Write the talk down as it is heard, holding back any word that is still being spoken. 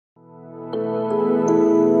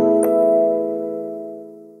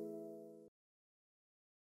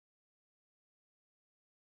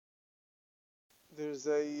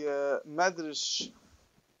There's a Medrash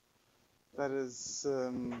that is, I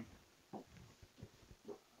don't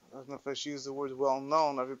know if I should use the word well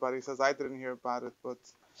known. Everybody says I didn't hear about it, but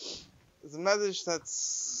it's a Medrash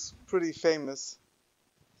that's pretty famous.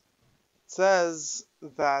 It says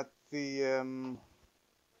that the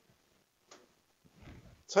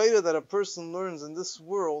Torah that a person learns in this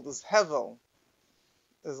world is hevel,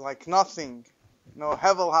 is like nothing.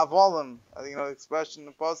 Hevel havolim. The expression in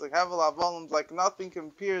the pasuk, hevel havolim is like nothing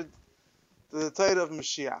compared to the Torah of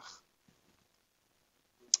Moshiach.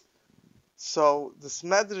 So this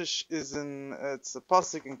medrash is it's a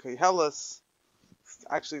pasuk in Koheles,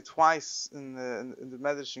 actually twice in the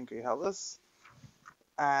medrash in Koheles,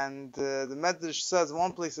 and the medrash says, in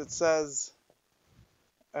one place it says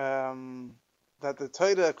that the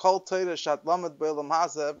Torah, called Torah shat lamed be'olam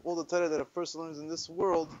hazeh, all the Torah that a person learns in this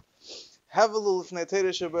world, hevel l'fnei Torah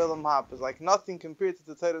shebe'olam haba, is like nothing compared to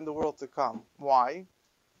the Torah in the world to come. Why?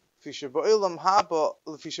 In this world,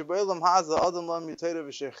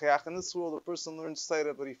 a person learns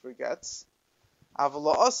Torah, but he forgets. But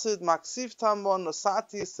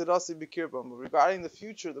regarding the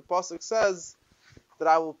future, the pasuk says that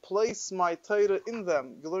I will place my Torah in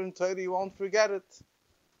them. You learn Torah, you won't forget it.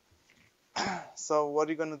 So what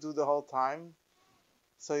are you going to do the whole time?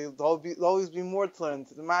 So there'll always be more to learn.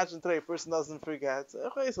 Imagine today a person doesn't forget.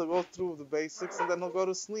 Okay, so he'll go through the basics and then he'll go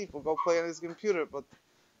to sleep. He'll go play on his computer. But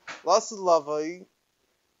Lasud Lavai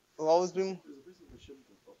will always be.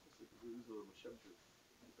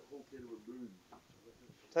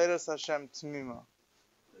 Torah Hashem Tmima.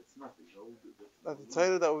 That the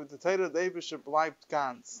Torah the Eibusher bleibt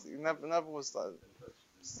ganz. He never was. I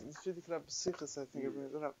think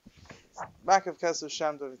back of Kesser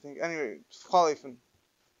Shem to everything. Anyway, Chalifen.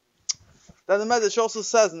 Then the Medrash also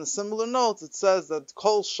says, in a similar note, it says that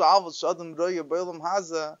Kol Shavot Shadam Roya Beilam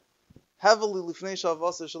Hazeh heavily lifnei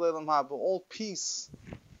shavasa shaleilam haba. All peace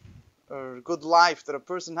or good life that a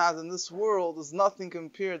person has in this world is nothing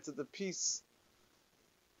compared to the peace,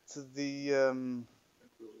 to the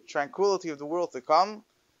tranquility of the world to come.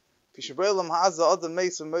 In a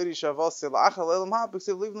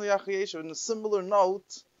similar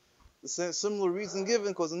note, the similar reason given,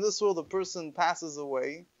 because in this world a person passes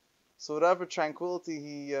away, so whatever tranquility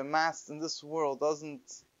he amassed in this world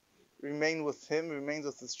doesn't remain with him, remains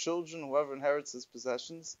with his children, whoever inherits his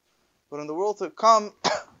possessions. But in the world to come,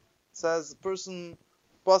 it says the person,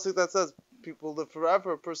 pasuk that says people live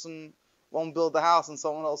forever, a person won't build a house and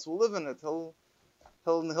someone else will live in it.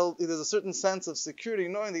 There's a certain sense of security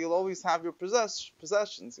knowing that you'll always have your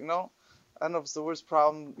possessions, I don't know if it's the worst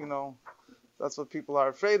problem, that's what people are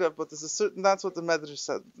afraid of, but there's a certain, that's what the Medrash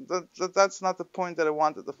said. That's not the point that I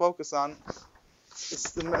wanted to focus on.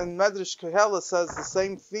 In Midrash Koheles says the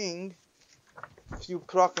same thing. If you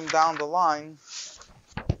prakim down the line,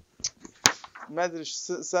 Midrash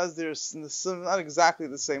says there's not exactly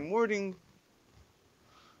the same wording,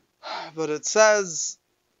 but it says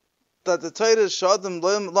that the Torah Shadam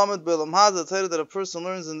Lamed Be'olam Hazeh, the Torah that a person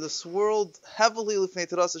learns in this world, heavily l'fnei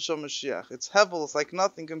Torah of Moshiach. It's hevel, it's like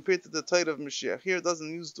nothing compared to the Torah of Moshiach. Here it doesn't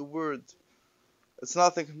use the word. It's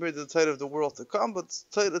nothing compared to the Torah of the world to come, but it's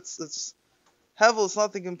hevel is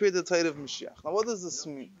nothing compared to the Torah of Moshiach. Now what does this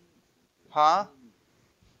mean?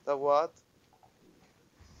 That what?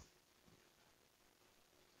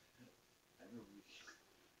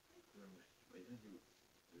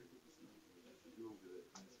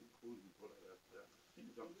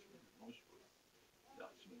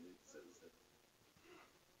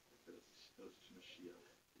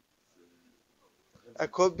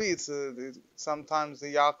 It could be. Sometimes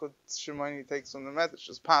the Yalkut Shimoni takes from the Medrash.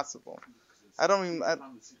 It's possible. I don't mean.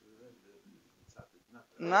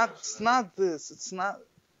 It's not this. It's not.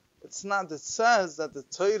 It says that the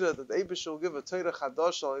Torah that Eibush will give a Torah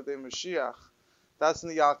Chadash al Yedei Mashiach. That's in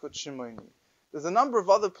the Yalkut Shimoni. There's a number of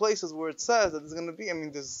other places where it says that there's going to be.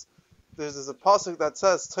 There's a pasuk that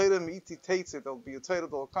says Torah mi'iti teitze. There'll be a Torah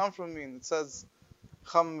that will come from me, and it says.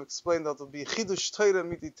 Chum explained that it'll be chidush Torah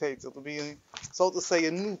miti teitz. It'll be, so to say,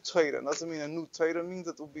 a new Torah. It doesn't mean a new Torah. It means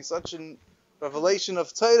that it will be such a revelation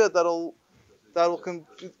of Torah that'll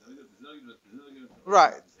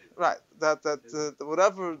right. That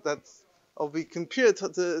whatever that will be compared to,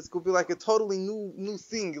 it could be like a totally new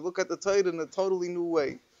thing. You look at the Torah in a totally new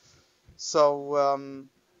way. So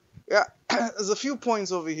there's a few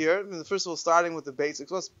points over here. First of all, starting with the basics.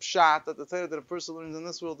 What's pshat that the Torah that a person learns in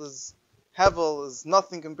this world is hevel, is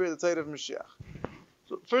nothing compared to the Torah of Mashiach.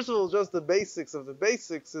 So first of all, just the basics of the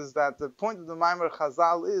basics is that the point of the Maimer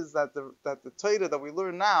Chazal is that the Torah that we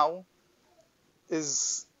learn now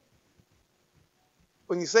is,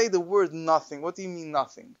 when you say the word nothing, what do you mean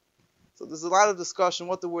nothing? So there's a lot of discussion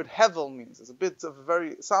what the word hevel means. It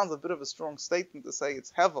sounds a bit of a strong statement to say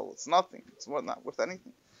it's hevel, it's nothing, it's not worth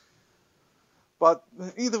anything. But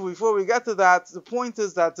either before we get to that, the point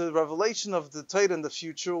is that the revelation of the Torah in the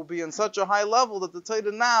future will be in such a high level that the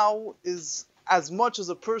Torah now is as much as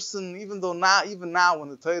a person, even now in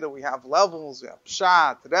the Torah we have levels, we have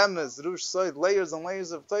Pshat, Remez, Rush, Soid, layers and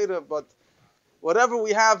layers of Torah, but whatever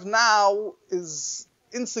we have now is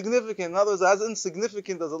insignificant. In other words, as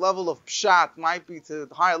insignificant as a level of Pshat might be to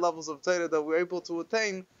the higher levels of Torah that we're able to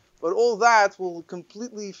attain, but all that will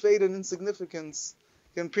completely fade in insignificance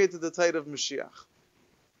compared to the Torah of Moshiach.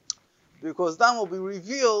 Because then what will be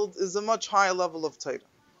revealed is a much higher level of Torah.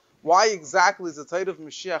 Why exactly is the Torah of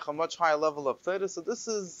Moshiach a much higher level of Torah? So this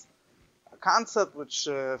is a concept which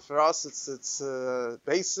for us it's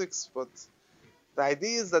basics, but the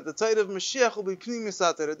idea is that the Torah of Moshiach will be Pnimis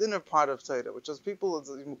HaTorah, the inner part of Torah, which is people,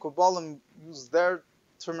 Mekubalim use their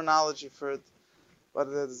terminology for it, but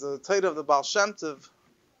it's the Torah of the Baal Shem Tov.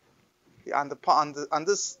 On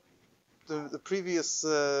this, the previous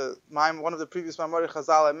one of the previous Mamari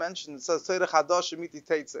Chazal I mentioned, it says Torah Chadash Miti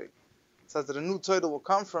Teitzei. It says that a new Torah will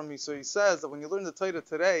come from me. So he says that when you learn the Torah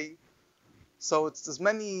today, so there's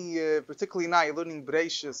many, particularly now you're learning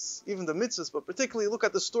Bereishis, even the mitzvahs, but particularly look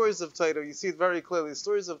at the stories of Torah. You see it very clearly. The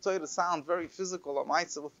stories of Torah sound very physical.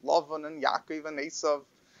 Amaisa with Lavan and Yaakov and Esav,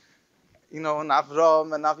 and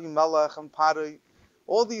Avram and Avimelech and Parai.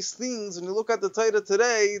 All these things, when you look at the Torah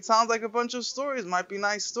today, it sounds like a bunch of stories. Might be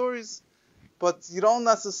nice stories, but you don't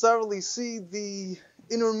necessarily see the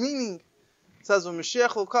inner meaning. It says when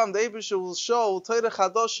Mashiach will come, the Eibusher will show Torah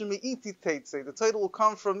Chadash Me'iti Teitzei. The Torah will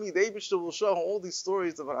come from me. The Eibusher will show all these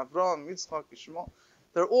stories about Avraham, Yitzchak, Yishmael.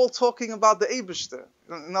 They're all talking about the Eibusher.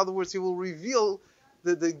 In other words, he will reveal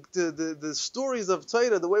the stories of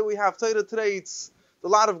Torah. The way we have Torah today, it's a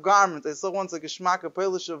lot of garment. I saw once a Geschmack, a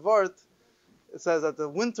Polish Wort. It says that the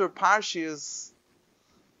winter Parshas,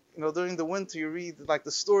 during the winter you read like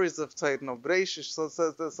the stories of Torah, Breishish. So it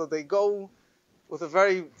says so they go with a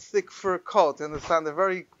very thick fur coat. You understand? They're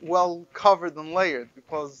very well covered and layered,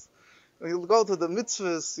 because when you go to the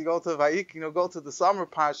mitzvahs, you go to Vayik, go to the summer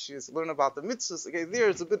parshas, you learn about the mitzvahs. Okay, there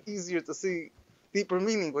it's a bit easier to see deeper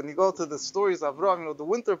meaning. When you go to the stories of Avraham, the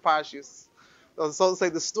winter parshas, so to say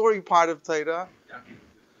the story part of Torah.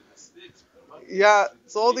 Yeah,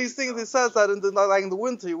 so all these things, it says that in the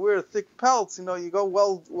winter you wear thick pelts, you go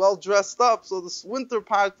well dressed up. So this winter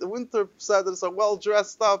part, the winter seders are well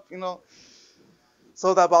dressed up,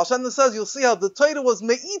 So that Baal Shem Tov says, you'll see how the Torah was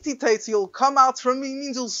me'iti teitz, you'll come out from me,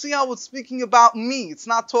 means you'll see how it's speaking about me. It's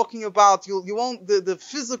not talking about, you won't, the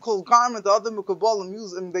physical garment, the other Mekubalim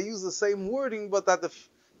use, and they use the same wording, but that the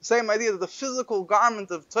same idea that the physical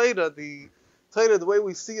garment of Torah, the Torah, the way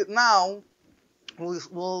we see it now,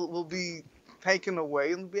 will be taken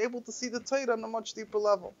away, and be able to see the Torah on a much deeper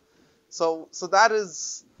level. So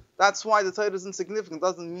that's why the Torah is insignificant. It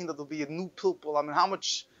doesn't mean that there'll be a new pilpul. I mean, how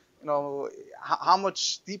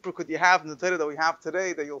much deeper could you have in the Torah that we have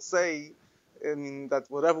today that you'll say, that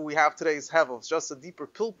whatever we have today is hevel. It's just a deeper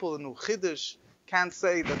pilpul, a new chiddush. Can't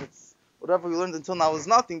say that it's whatever we learned until now is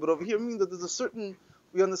nothing, but over here means that there's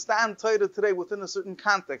we understand Torah today within a certain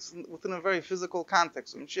context, within a very physical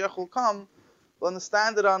context. When Mashiach will come, we'll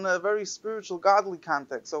understand it on a very spiritual, godly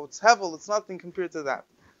context. So it's hevel, it's nothing compared to that.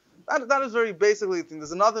 That is very basically the thing.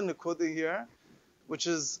 There's another nekuda here, which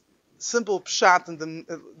is simple pshat, and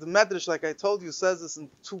the Medrash, like I told you, says this in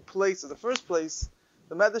two places. The first place,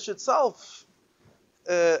 the Medrash itself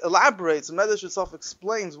elaborates. The Medrash itself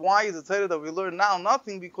explains why is the Torah that we learn now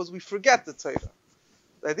nothing, because we forget the Torah.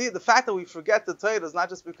 The fact that we forget the Torah is not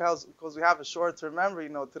just because we have a short-term memory.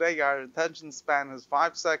 Today our attention span is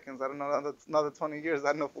 5 seconds. I don't know, another 20 years, I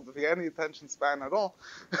don't know if there'll be any attention span at all.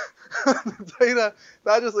 The Torah,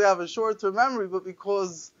 not just we have a short-term memory, but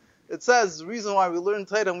because it says the reason why we learn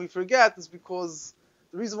Torah and we forget is because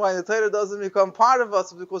the reason why the Torah doesn't become part of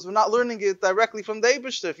us is because we're not learning it directly from the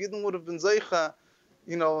Eibusher. If Yidden would have been Zeicha,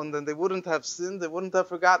 and then they wouldn't have sinned, they wouldn't have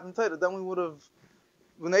forgotten Torah, then we would have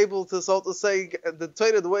been able to, so to say, the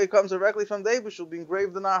Torah, the way it comes directly from the Eibusher, will be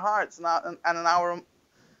engraved in our hearts and in our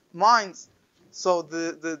minds. So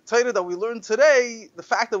the Torah that we learn today, the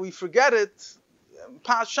fact that we forget it,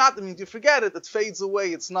 Pashat, means you forget it, it fades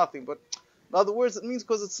away, it's nothing. But in other words, it means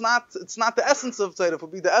because it's not the essence of Torah. It will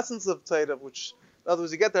be the essence of Torah, which, in other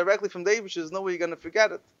words, you get directly from the Eibusher, there's no way you're going to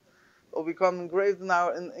forget it. It will become engraved in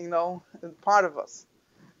in part of us.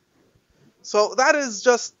 So that is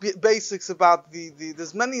just basics about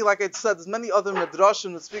there's many, like I said, there's many other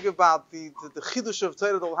midrashim that speak about the chidush of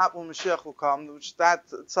Torah that will happen when Mashiach will come, which that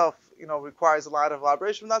itself, requires a lot of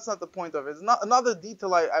elaboration, but that's not the point of it. Another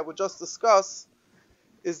detail I would just discuss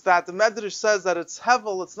is that the Medrash says that it's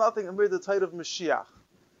hevel, it's nothing amir the Torah of Moshiach.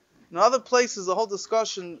 In other places, the whole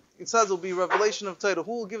discussion, it says it will be revelation of Torah.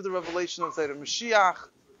 Who will give the revelation of Torah? Mashiach,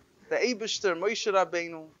 the Eibishter, Moshe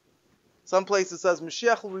Rabbeinu. Some places it says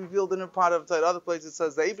Mashiach will reveal the inner part of Torah. Other places it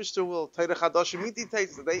says the Eibishter will. Torah Chadash Miti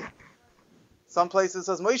takes it. Some places it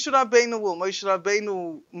says Moshe Rabbeinu will. Moshe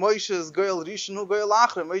Rabbeinu, Moshe is Goyal Rishon, Goyal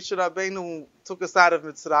Achre. Moshe Rabbeinu took us out of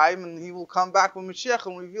Mitzrayim, and he will come back with Mashiach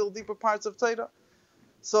and reveal deeper parts of Torah.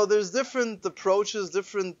 So there's different approaches,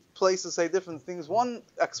 different places say different things. One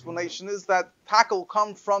explanation is that Taka will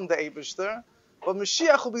come from the Eibishter, but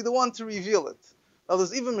Mashiach will be the one to reveal it. In other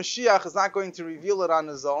words, even Mashiach is not going to reveal it on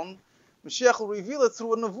his own. Mashiach will reveal it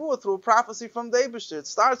through a nevuah, through a prophecy from the Eibishter. It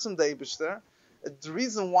starts from the Eibishter. The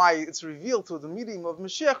reason why it's revealed through the medium of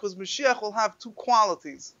Mashiach is Mashiach will have two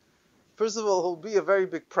qualities. First of all, he'll be a very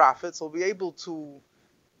big prophet, so he'll be able to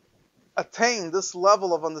attain this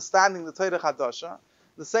level of understanding the Torah Chadasha.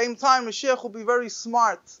 At the same time, Mashiach will be very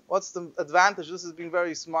smart. What's the advantage? This is being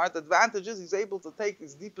very smart. The advantage is he's able to take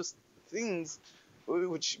these deepest things,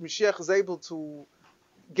 which Mashiach is able to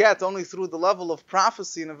get only through the level of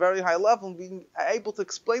prophecy in a very high level, and being able to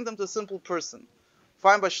explain them to a simple person.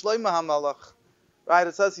 Find by Shlomo HaMelech, right?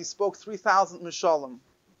 It says he spoke 3,000 mishalim.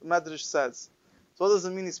 The Medrash says. So what does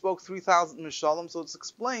it mean he spoke 3,000 mishalim? So it's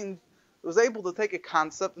explained. He was able to take a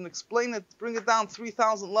concept and explain it, bring it down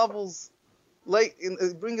 3,000 levels.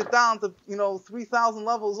 Bring it down to 3,000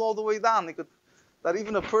 levels all the way down. That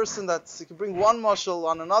even a person he could bring one mashal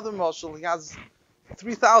on another mashal, he has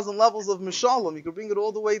 3,000 levels of mishalim. He could bring it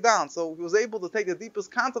all the way down. So he was able to take the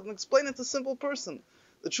deepest concept and explain it to a simple person.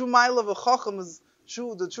 The true mile of a chacham is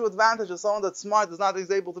the true advantage of someone that's smart is not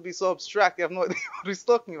he's able to be so abstract. You have no idea what he's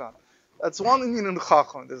talking about. That's one inyan in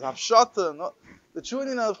chacham. There's hafshata. The true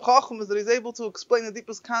inyan of chacham is that he's able to explain the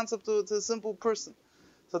deepest concept to a simple person.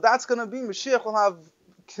 So that's going to be, Mashiach will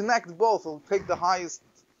connect both. He'll take the highest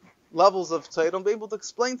levels of Torah and be able to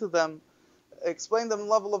explain them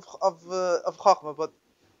level of Chachma. But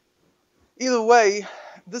either way,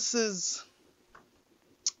 this is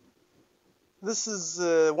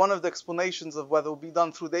one of the explanations of whether it will be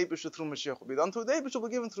done through the Eibush or through Mashiach. It will be done through the Eibush, it will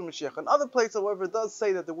be given through Mashiach. In other places, however, it does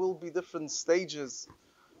say that there will be different stages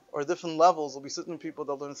or different levels. There will be certain people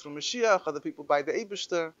that learn through Mashiach, other people by the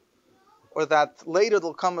Eibush, or that later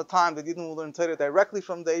there'll come a time that Yidden will learn Torah directly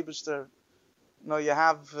from the Eibishter. You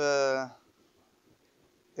have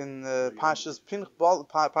in Pashas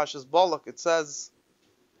Balak, it says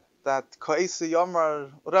that Ka'isi Yomar,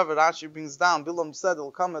 whatever Rashi brings down, Bilam said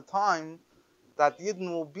there'll come a time that Yidden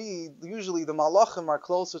will be, usually the Malachim are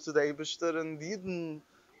closer to the Eibishter, and the Yidden,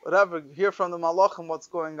 whatever, hear from the Malachim what's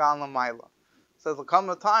going on in Maila. So there'll come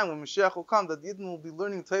a time when Mashiach will come that Yidden will be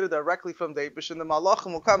learning Torah directly from the Eibush, and the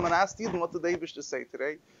Malachim will come and ask Yidden what did the Eibush to say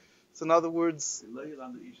today. So in other words,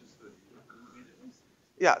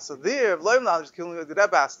 yeah. So there, the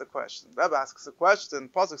Rebbe asks the question. The Rebbe asks the question.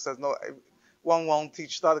 Pasuk says, "No, one won't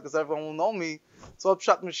teach Torah because everyone will know me." So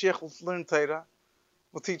Pshat Mashiach will learn Torah,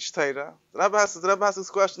 will teach Torah. The Rebbe asks this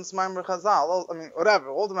question. Smaim Chazal. I mean, whatever.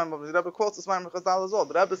 All the members. The Rebbe quotes Smaim Chazal as well.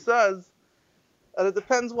 The Rebbe says. And it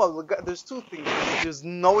depends what. There's two things. There's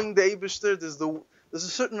knowing the Eibishter. There's a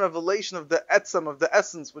certain revelation of the etzem, of the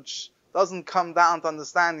essence, which doesn't come down to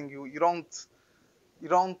understanding you. You don't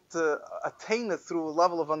attain it through a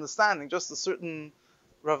level of understanding. Just a certain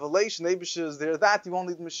revelation. The Eibishter is there. That you won't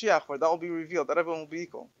need Mashiach for. That will be revealed. That everyone will be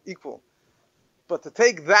equal. But to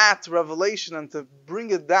take that revelation and to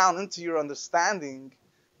bring it down into your understanding,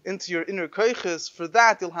 into your inner koiches, for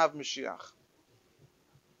that you'll have Mashiach.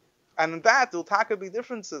 And in that, there'll be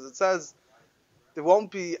differences. It says,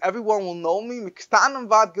 everyone will know me,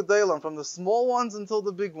 from the small ones until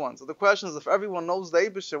the big ones. So the question is, if everyone knows the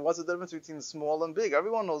Eibishter, what's the difference between small and big?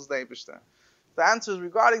 Everyone knows the Eibishter. The answer is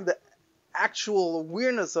regarding the actual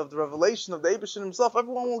awareness of the revelation of the Eibishter himself,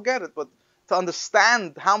 everyone will get it. But to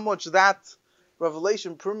understand how much that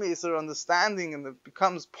revelation permeates their understanding and it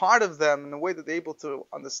becomes part of them in a way that they're able to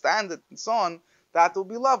understand it and so on, that will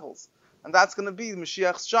be levels. And that's going to be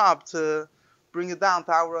Mashiach's job to bring it down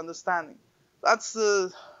to our understanding. That's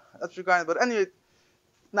regarding. But anyway,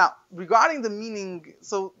 now regarding the meaning.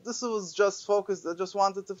 So this was just focused. I just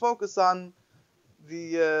wanted to focus on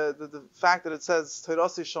the fact that it says Torah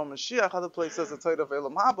of Moshiach. Other place says the Torah of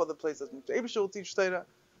Elam Hab. Other place says Eibush will teach Torah.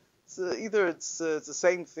 Either it's the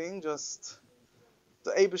same thing. Just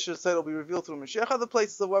the Eibish's Torah will be revealed through Mashiach. Other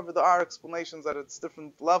places, however, there are explanations that it's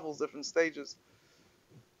different levels, different stages.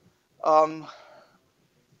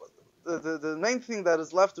 The main thing that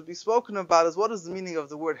is left to be spoken about is what is the meaning of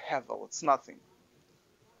the word hevel. It's nothing.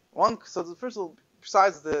 So first of all,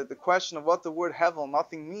 besides the question of what the word hevel,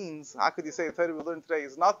 nothing, means, how could you say the Torah we learned today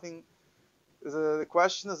is nothing? The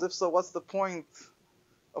question is, if so, what's the point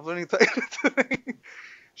of learning Torah today?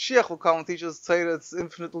 Mashiach will come and teach us Torah, it's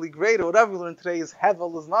infinitely greater. Whatever we learn today is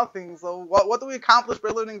hevel, is nothing. So what do we accomplish by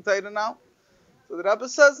learning Torah now? So the Rebbe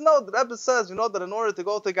says, no. The Rebbe says, you know that in order to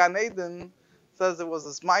go to Gan Eden, says there was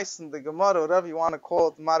this mice in the Gemara, whatever you want to call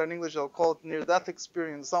it, modern English, I'll call it near-death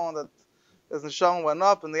experience. Someone that his neshama went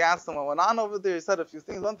up, and they asked him what went on over there. He said a few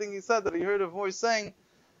things. One thing he said, that he heard a voice saying,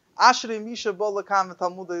 Ashrei Misha bo lekam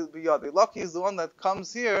v'talmudei biyadei. Lucky is the one that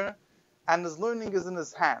comes here, and his learning is in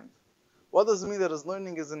his hand. What does it mean that his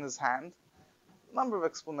learning is in his hand? A number of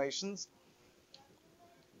explanations.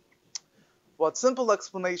 What simple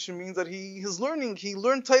explanation means that he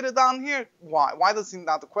learned Torah down here. Why? Why does he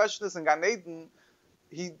not? The question is, in Gan Eden,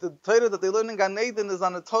 the Torah that they learn in Gan Eden is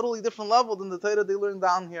on a totally different level than the Torah they learn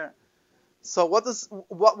down here. So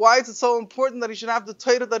why is it so important that he should have the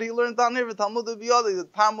Torah that he learned down here, the Talmud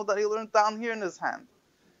that he learned down here in his hand?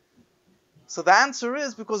 So the answer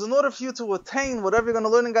is because in order for you to attain whatever you're going to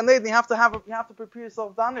learn in Gan Eden, you have to prepare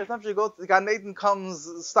yourself down here. It's not that you go to Gan Eden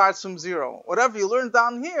starts from zero. Whatever you learn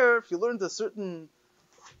down here, if you learned a certain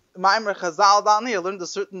Maimer Chazal down here, learned a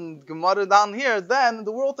certain Gemara down here, then in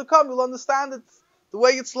the world to come you'll understand it the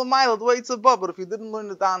way it's Lamaila, the way it's above. But if you didn't learn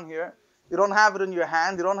it down here, you don't have it in your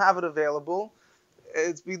hand, you don't have it available,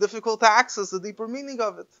 it'd be difficult to access the deeper meaning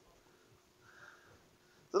of it.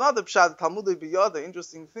 Another pshat, Talmudei biyadei,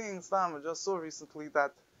 interesting thing, I just saw recently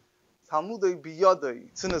that Talmudei biyadei,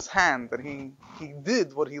 it's in his hand, that he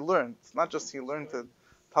did what he learned. It's not just he learned it.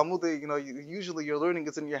 Talmudei, usually your learning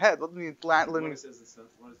is in your head. What do you mean learning? One says in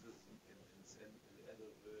the end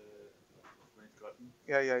of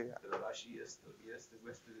Yeah. Rashi is the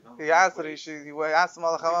West. He asked that he asked him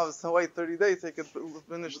al to wait 30 days so he could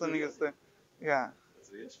finish learning his thing. Yeah.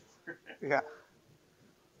 Yeah.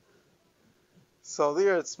 So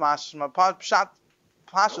there it's mashma. Pashas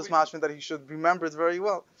mashma that he should remember it very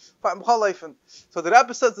well. So the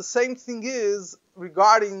Rebbe says the same thing is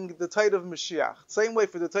regarding the Torah of Moshiach. Same way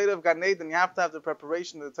for the Torah of Gan Eden, you have to have the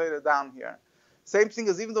preparation of the Torah down here. Same thing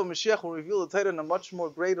as even though Mashiach will reveal the Torah on a much more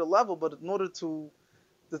greater level, but in order to,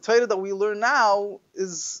 the Torah that we learn now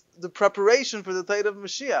is the preparation for the Torah of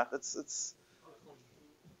Mashiach. It's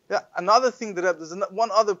yeah. Another thing that there's one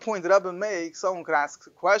other point that Rebbe makes. Someone could ask a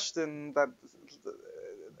question that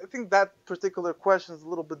I think that particular question is a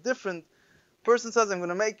little bit different. Person says, I'm going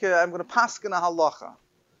to paskin a halacha.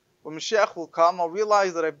 When Mashiach will come, I'll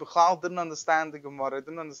realize that I didn't understand the Gemara. I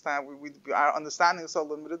didn't understand. Our understanding is so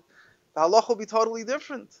limited. The halacha will be totally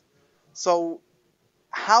different. So,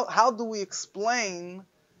 how do we explain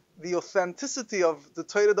the authenticity of the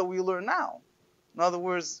Torah that we learn now? In other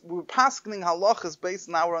words, we're paskening halachas based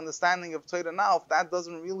on our understanding of Torah now. If that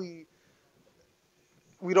doesn't really,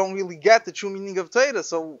 we don't really get the true meaning of Torah.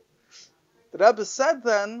 So, the Rebbe said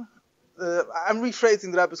then, I'm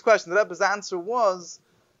rephrasing the Rebbe's question. The Rebbe's answer was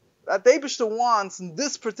that the Eibishter wants in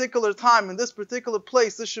this particular time, in this particular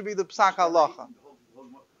place, this should be the psak halacha.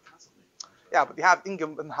 Yeah, but you have in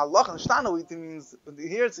halacha and shtana, it means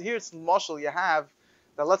here it's mashal. You have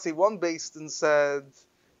that. Let's say one beis din said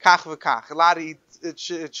kach v'kach, allowed to eat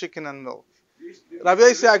chicken and milk. Rabbi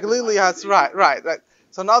Sholom has right.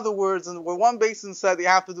 So in other words, where one beis din said you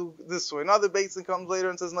have to do this way, another beis din comes later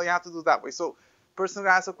and says no, you have to do that way. So person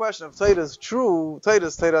asks a question: if Torah is true, Torah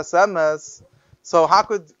is emes. So how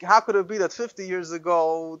could it be that 50 years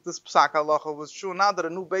ago this psak halacha was true? Now that a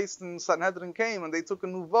new beis din Sanhedrin came and they took a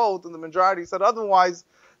new vote and the majority said otherwise,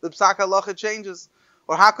 the psak halacha changes.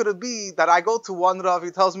 Or how could it be that I go to one Rav, he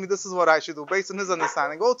tells me this is what I should do based on his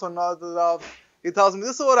understanding. I go to another Rav, he tells me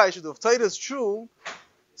this is what I should do. If Torah is true,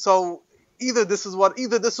 so either this is what the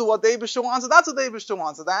Eibishter wants, or that's what the Eibishter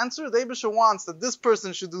wants. So the answer is the Eibishter wants that this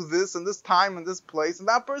person should do this in this time and this place, and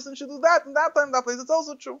that person should do that in that time and that place. It's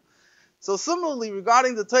also true. So similarly,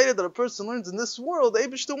 regarding the Torah that a person learns in this world, the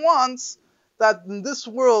Eibishter wants that in this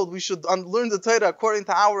world we should learn the Torah according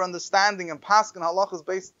to our understanding, and paskin halachas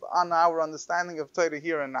based on our understanding of Torah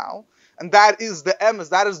here and now. And that is the emes,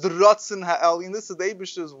 that is the ratzin ha'elin, this is the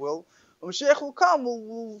Eibishter's will. When Mashiach will come,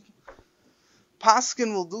 we'll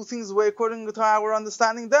paskin will do things the way according to our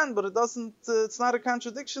understanding then, but it's not a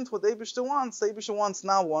contradiction to what the Eibishter wants. The Eibishter wants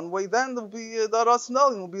now one way, then there'll be the ratzin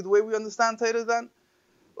ha'elin will be the way we understand Torah then.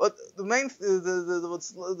 But the main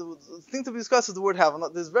the thing to be discussed is the word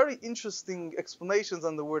hevel. There's very interesting explanations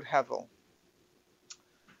on the word hevel.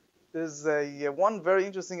 There's one very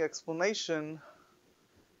interesting explanation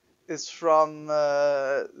is from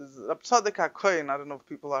Rab Tzadok HaKohen. I don't know if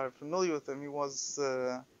people are familiar with him. He was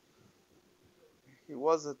a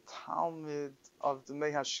Talmid of the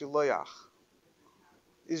Mei HaShiloach.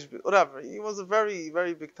 whatever. He was a very,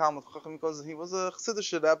 very big Talmud Chacham because he was a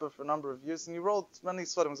Chassidish Rebbe for a number of years, and he wrote many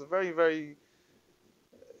Svarim. He was a very, very,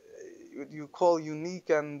 what you call unique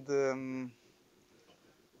and,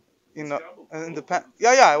 independent.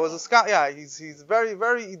 Yeah, it was a scholar. Yeah, he's very,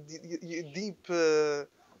 very deep.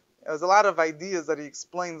 There's a lot of ideas that he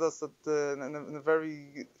explains us in a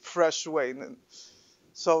very fresh way.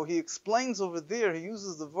 So he explains over there, he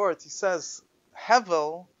uses the word, he says,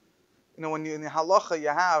 hevel, when you in the halacha you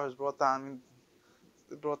have, it's brought down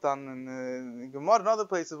in Gemara and other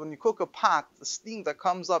places, when you cook a pot, the steam that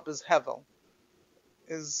comes up is hevel.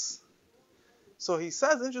 So he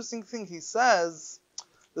says, interesting thing, he says,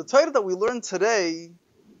 the Torah that we learn today,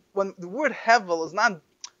 when the word hevel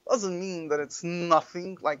doesn't mean that it's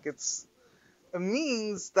nothing, it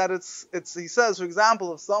means that it's, he says, for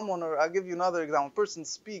example, if someone, or I'll give you another example, a person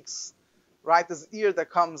speaks, right, there's ear that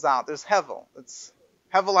comes out, there's hevel, it's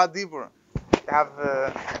hevel hadibur. You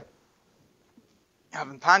have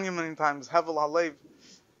in Tanya many times, hevel halev.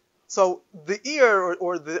 So the ear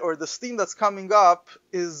or the steam that's coming up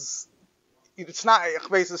it's not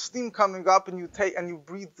basically steam coming up and you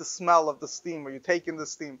breathe the smell of the steam, or you take in the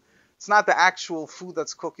steam. It's not the actual food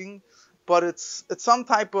that's cooking, but it's some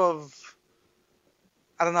type of,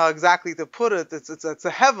 I don't know exactly to put it. It's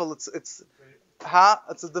a hevel. It's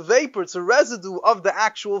the vapor. It's a residue of the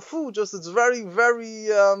actual food. Just it's very, very,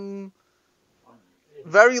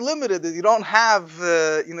 very limited. You don't have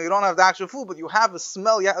you don't have the actual food, but you have a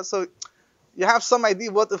smell. Yeah, so you have some idea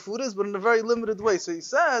of what the food is, but in a very limited way. So he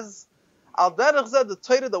says, al derech zeh, the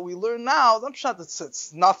Torah that we learn now,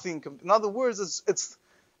 it's nothing. In other words, it's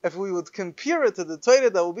if we would compare it to the Torah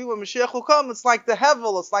that will be when Mashiach will come, it's like the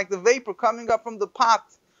hevel, it's like the vapor coming up from the pot,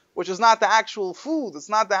 which is not the actual food, it's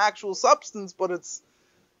not the actual substance, but it's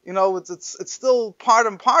still part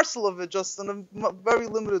and parcel of it, just in a very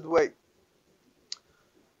limited way.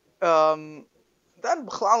 Then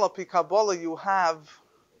b'chlal pi Kabbalah you have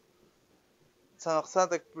Tzemach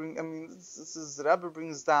Tzedek this is the Rebbe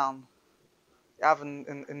brings down. You have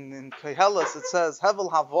in Koheles it says hevel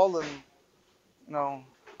havolim,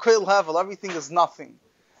 Kol hevel, everything is nothing.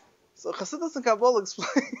 So Chassidus and Kabbalah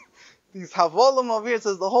explain these havolim over here. It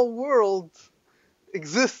says the whole world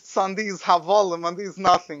exists on these havolim, on these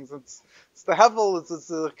nothings. It's the hevel. It's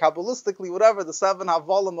Kabbalistically whatever the 7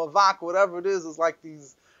 havolim of Vak, whatever it is like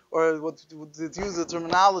these, or what to use the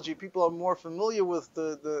terminology people are more familiar with,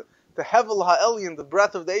 the hevel ha'elyon, the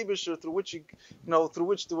breath of the Eibusher through which through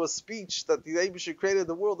which there was speech that the Eibusher created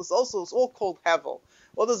the world. It's all called hevel.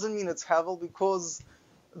 What does it mean it's hevel? Because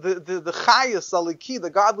the chayas aliki, the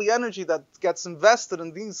godly energy that gets invested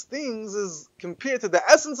in these things, is compared to the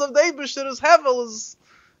essence of the Eibusher is hevel, is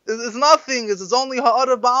nothing. It's only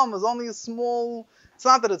ha'ara ba'am, is only a small. It's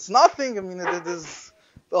not that it's nothing. It is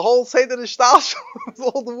the whole Seder Ishtal,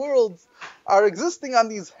 all the worlds are existing on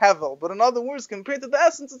these hevel. But in other words, compared to the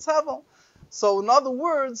essence, it's hevel. So in other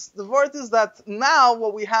words, the word is that now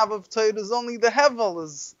what we have of Torah is only the hevel,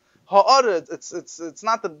 is ha'ara. It's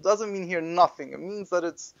not that, it doesn't mean here nothing. It means that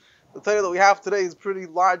it's the Torah that we have today is pretty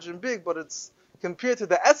large and big, but it's compared to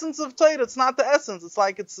the essence of Torah, it's not the essence. It's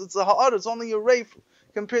like it's a ha'ara. It's only a reif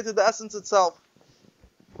compared to the essence itself.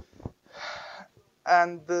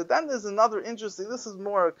 And then there's another interesting, this is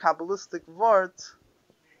more a Kabbalistic word.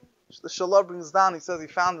 The Shalom brings down, he says he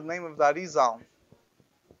found the name of the Arizal.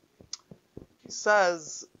 He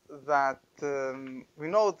says that we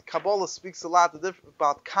know Kabbalah speaks a lot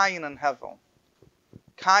about Kayin and Hevel.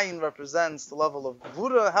 Kayin represents the level of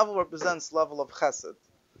Gvura, Hevel represents the level of Chesed.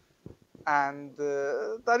 And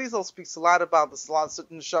the Arizal speaks a lot about this. A lot of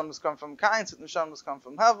certain Neshamas come from Kayin, certain Neshamas come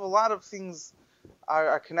from Hevel. A lot of things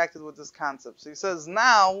are connected with this concept. So he says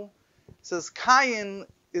Kayin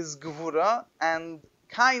is Gevura, and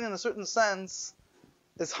Kayin in a certain sense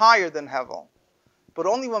is higher than Hevel. But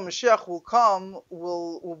only when Mashiach will come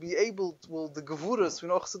will be able to, the Gevuras, we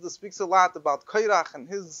know Chassidus speaks a lot about Kairach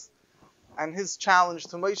and his challenge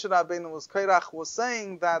to Moshe Rabbeinu was Kairach was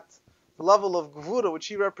saying that the level of Gevura which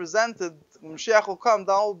he represented, when Mashiach will come,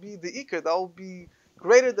 that will be the Iker, that will be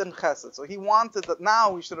greater than Chesed. So he wanted that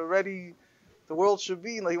now we should already, the world should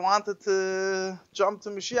be, he wanted to jump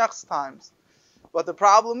to Mashiach's times. But the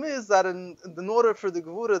problem is that in order for the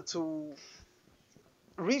Gevura to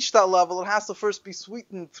reach that level, it has to first be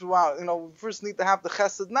sweetened throughout. We first need to have the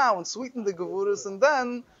Chesed now and sweeten the Gevuras, and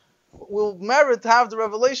then we'll merit to have the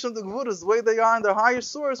revelation of the Gevuras the way they are in their higher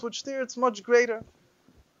source, which there it's much greater.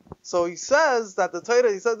 So he says that the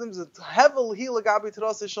Torah, he says hevel hi legabi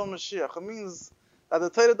Torah shel Mashiach. It means that the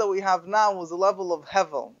Torah that we have now is a level of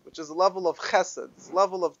hevel, which is a level of chesed, it's a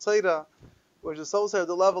level of Torah which is associated with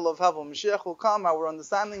the level of hevel. Mashiach will come, our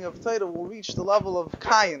understanding of Torah will reach the level of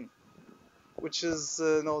Kayin, which is,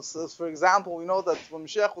 so for example, we know that when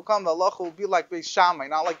Mashiach will come, the halacha will be like Beis Shammai,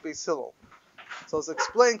 not like Beis Hillel. So it's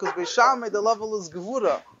explained because Beis Shammai, the level is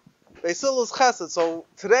Gevura. Beis Hillel is Chesed. So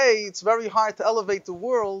today, it's very hard to elevate the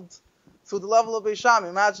world to the level of Beis Shammai.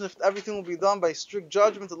 Imagine if everything will be done by strict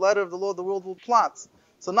judgment, the letter of the Lord, the world will plot.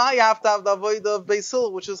 So now you have to have the avodah of Beis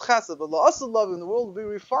Hillel, which is Chesed. But La'asad love in the world will be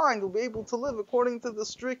refined, will be able to live according to the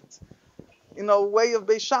strict, way of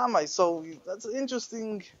Beis Shammai. So that's an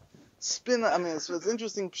interesting spin. I mean, it's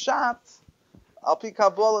interesting pshat. Al pi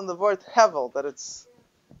Kabbalah in the word hevel, that it's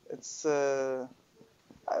there's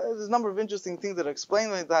a number of interesting things that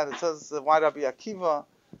explain like that. It says why Rabbi Akiva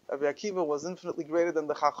was infinitely greater than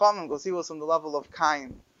the Chachamim because he was from the level of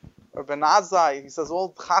Kain. Or Ben Azai, he says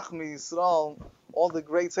all Chachmi Yisrael, all the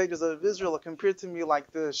great sages of Israel are compared to me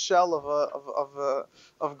like the shell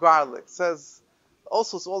of garlic. It says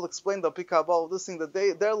also it's all explained the Pikabal, this thing that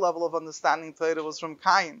their level of understanding Torah was from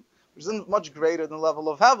Kain, which isn't much greater than the level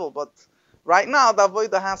of Hevel, but right now the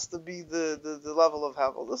avodah has to be the level of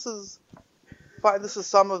Hevel. This is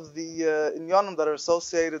some of the inyanim that are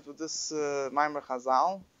associated with this Maimer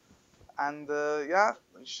Chazal. And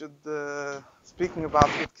we should, speaking about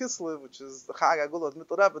Yud Kislev, which is the Chag Agula of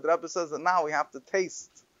Mittel Rebbe, the Rebbe says that now we have to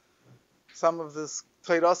taste some of this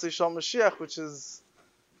Torah of Moshiach, which is,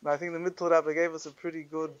 I think the Mittel Rebbe gave us a pretty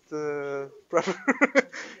good, Chavis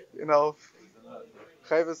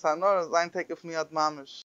Hanor, line take of Miyad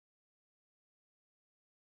Mamish.